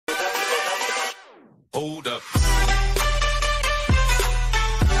Hold up.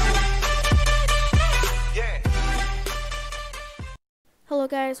 Hello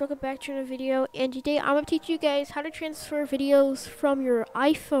guys, welcome back to another video, and today I'm going to teach you guys how to transfer videos from your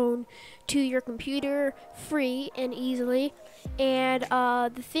iPhone to your computer free and easily. And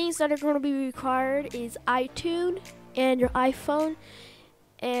the things that are going to be required is iTunes and your iPhone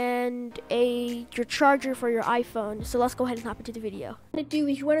and your charger for your iPhone. So let's go ahead and hop into the video. What to do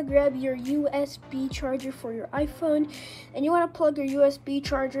is you want to grab your USB charger for your iPhone, and you want to plug your USB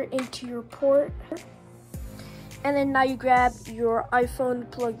charger into your port. And then now you grab your iPhone to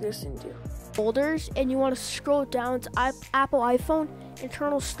plug this into folders, and you want to scroll down to Apple iPhone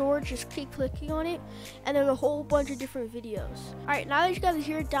internal storage. Just keep clicking on it, and there's a whole bunch of different videos. Alright, now that you guys are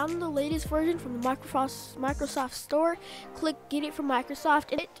here, download the latest version from the Microsoft store. Click get it from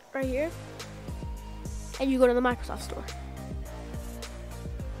Microsoft, and it right here, and you go to the Microsoft store.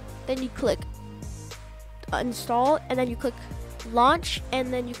 Then you click install, and then you click launch,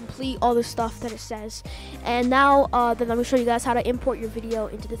 and then you complete all the stuff that it says. And now then I'm going to show you guys how to import your video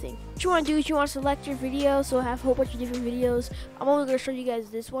into the thing. What you want to do is you want to select your video, so I have a whole bunch of different videos. I'm only going to show you guys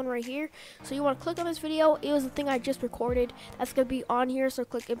this one right here. So you want to click on this video. It was the thing I just recorded. That's going to be on here, so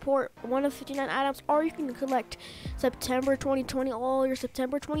click import one of 59 items, or you can select September 2020, all your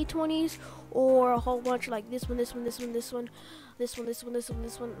September 2020s, or a whole bunch like this one, this one, this one, this one, this one, this one, this one,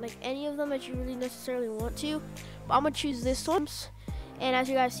 this one, like any of them that you really necessarily want to. But I'm gonna choose this one, and as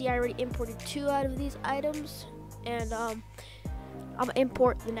you guys see, I already imported 2 out of these items, and I'm gonna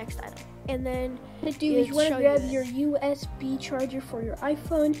import the next item. And then what to do is you want to grab your USB charger for your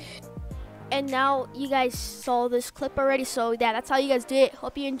iPhone. And now you guys saw this clip already, so yeah, that's how you guys do it.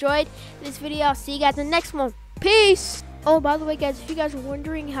 Hope you enjoyed this video. I'll see you guys in the next one. Peace. Oh, by the way, guys, if you guys are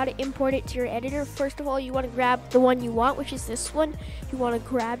wondering how to import it to your editor, first of all, you want to grab the one you want, which is this one. You want to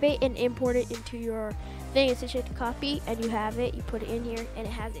grab it and import it into your thing. It's just you have to copy, and you have it. You put it in here, and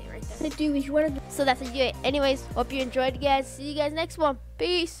it has it right there. What to do is you want to. So that's it. Anyways, hope you enjoyed, guys. See you guys next one.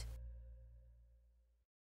 Peace.